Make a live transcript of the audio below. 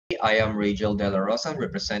I am Rachel De La Rosa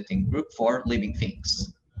representing Group 4 Living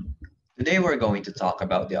Things. Today we're going to talk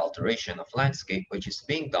about the alteration of landscape which is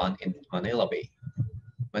being done in Manila Bay.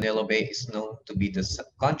 Manila Bay is known to be the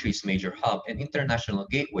country's major hub and international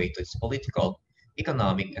gateway to its political,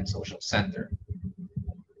 economic, and social center.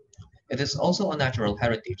 It is also a natural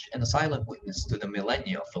heritage and a silent witness to the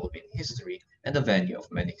millennia of Philippine history and the venue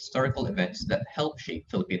of many historical events that help shape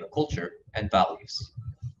Filipino culture and values.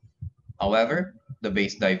 However, the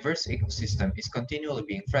bay's diverse ecosystem is continually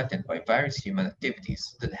being threatened by various human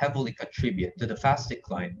activities that heavily contribute to the fast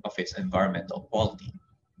decline of its environmental quality.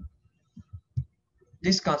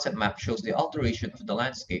 This concept map shows the alteration of the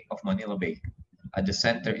landscape of Manila Bay. At the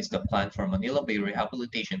center is the plan for Manila Bay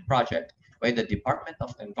Rehabilitation Project by the Department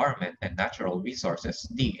of Environment and Natural Resources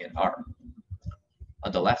DNR.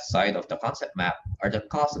 On the left side of the concept map are the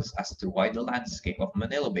causes as to why the landscape of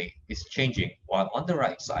Manila Bay is changing, while on the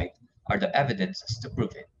right side are the evidences to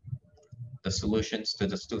prove it. The solutions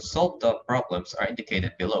to solve the problems are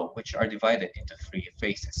indicated below, which are divided into three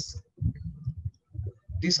phases.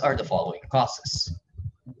 These are the following causes.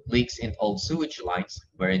 Leaks in old sewage lines,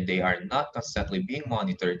 wherein they are not constantly being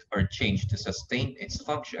monitored or changed to sustain its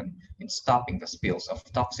function in stopping the spills of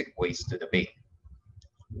toxic waste to the bay.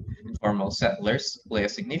 Informal settlers play a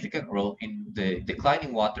significant role in the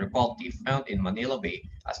declining water quality found in Manila Bay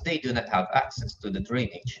as they do not have access to the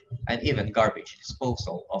drainage and even garbage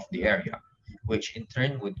disposal of the area, which in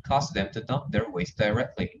turn would cause them to dump their waste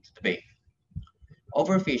directly into the bay.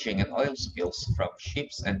 Overfishing and oil spills from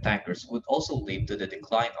ships and tankers would also lead to the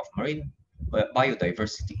decline of marine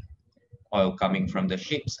biodiversity. Oil coming from the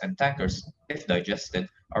ships and tankers, if digested,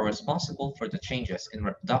 are responsible for the changes in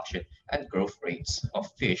reproduction and growth rates of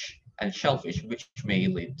fish and shellfish which may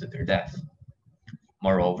lead to their death.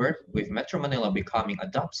 Moreover, with Metro Manila becoming a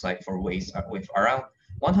dump site for waste with around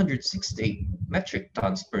 168 metric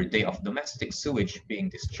tons per day of domestic sewage being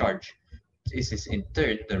discharged, this is in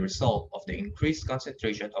turn the result of the increased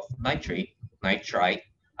concentration of nitrate, nitrite,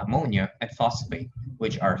 ammonia, and phosphate,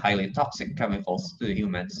 which are highly toxic chemicals to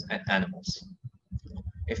humans and animals.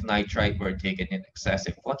 If nitrite were taken in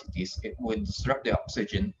excessive quantities, it would disrupt the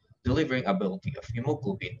oxygen delivering ability of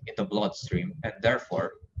hemoglobin in the bloodstream and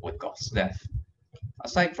therefore would cause death.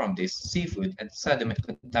 Aside from this, seafood and sediment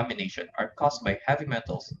contamination are caused by heavy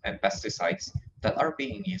metals and pesticides that are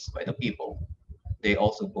being used by the people. They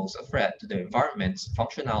also pose a threat to the environment's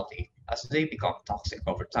functionality as they become toxic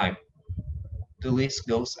over time. The list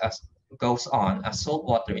goes on as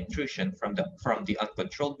saltwater intrusion from the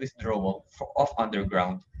uncontrolled withdrawal of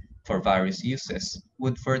underground for various uses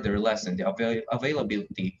would further lessen the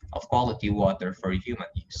availability of quality water for human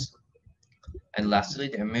use. And lastly,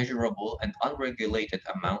 the immeasurable and unregulated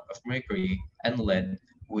amount of mercury and lead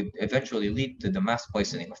would eventually lead to the mass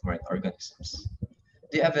poisoning of marine organisms.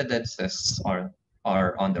 The evidences are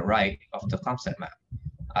on the right of the concept map.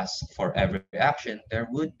 As for every action, there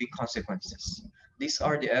would be consequences. These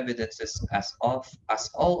are the evidences as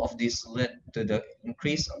all of these led to the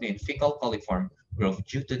increase in fecal coliform growth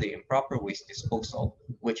due to the improper waste disposal,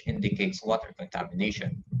 which indicates water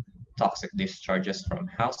contamination. Toxic discharges from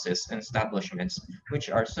houses and establishments, which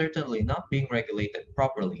are certainly not being regulated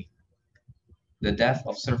properly. The death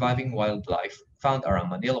of surviving wildlife found around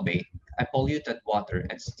Manila Bay, and polluted water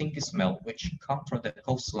and stinky smell which come from the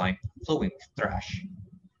coastline flowing with trash.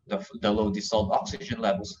 The low dissolved oxygen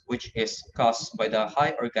levels, which is caused by the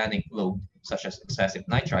high organic load, such as excessive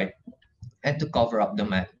nitrite, and to cover up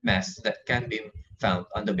the mess that can be found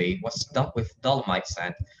on the bay was dumped with dolomite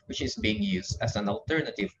sand, which is being used as an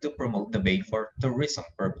alternative to promote the bay for tourism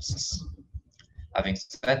purposes. Having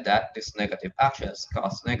said that, these negative actions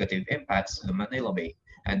cause negative impacts to the Manila Bay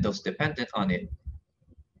and those dependent on it.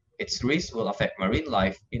 Its risks will affect marine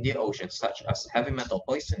life in the ocean, such as heavy metal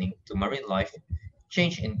poisoning to marine life,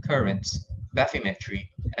 change in currents, bathymetry,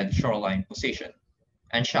 and shoreline position,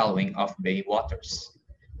 and shallowing of bay waters.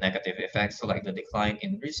 Negative effects like the decline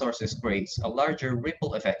in resources creates a larger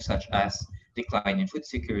ripple effect such as decline in food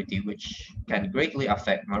security which can greatly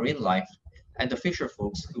affect marine life and the fisher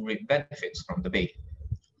folks who reap benefits from the bay.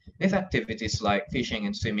 If activities like fishing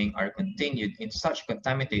and swimming are continued in such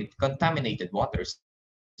contaminated waters,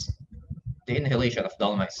 the inhalation of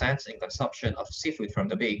dolomite sands and consumption of seafood from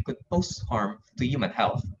the bay could pose harm to human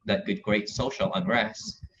health that could create social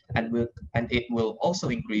unrest and it will also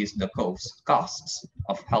increase the costs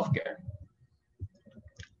of healthcare.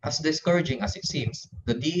 As discouraging as it seems,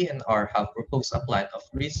 the DENR have proposed a plan of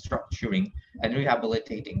restructuring and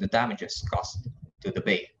rehabilitating the damages caused to the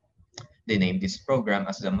bay. They named this program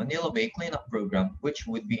as the Manila Bay Cleanup Program, which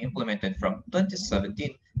would be implemented from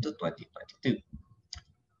 2017 to 2022.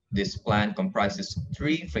 This plan comprises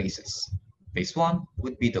three phases. Phase 1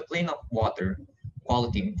 would be the cleanup water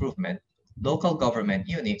quality improvement. Local government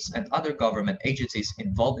units and other government agencies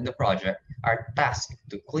involved in the project are tasked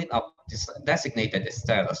to clean up designated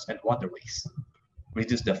status and waterways,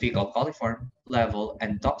 reduce the fecal coliform level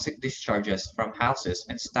and toxic discharges from houses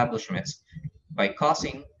and establishments by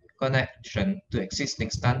causing connection to existing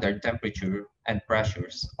standard temperature and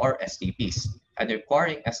pressures or STPs and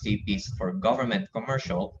requiring STPs for government,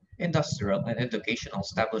 commercial, industrial, and educational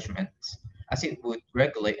establishments as it would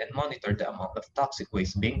regulate and monitor the amount of toxic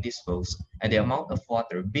waste being disposed and the amount of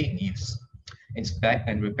water being used, inspect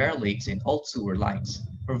and repair leaks in old sewer lines,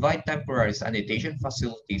 provide temporary sanitation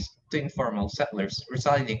facilities to informal settlers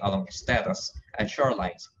residing along status and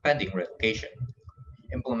shorelines pending relocation,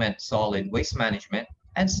 implement solid waste management,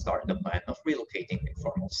 and start the plan of relocating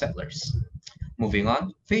informal settlers. Moving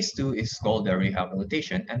on, phase 2 is called the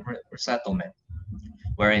rehabilitation and resettlement,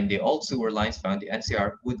 wherein the old sewer lines found in the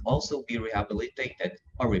NCR would also be rehabilitated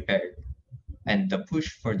or repaired, and the push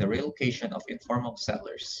for the relocation of informal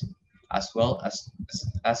settlers,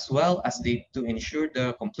 to ensure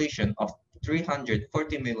the completion of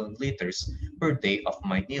 340 million liters per day of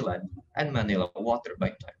Maynila and Manila water by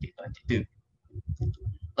 2022.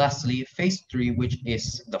 Lastly, phase 3, which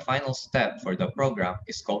is the final step for the program,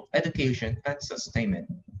 is called education and sustainment.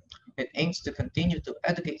 It aims to continue to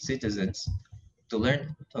educate citizens to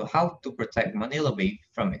learn how to protect Manila Bay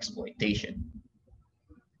from exploitation.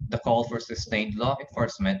 The call for sustained law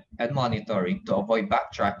enforcement and monitoring to avoid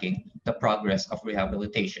backtracking the progress of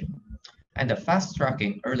rehabilitation, and the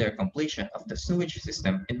fast-tracking earlier completion of the sewage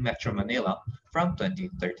system in Metro Manila from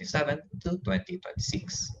 2037 to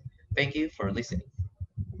 2026. Thank you for listening.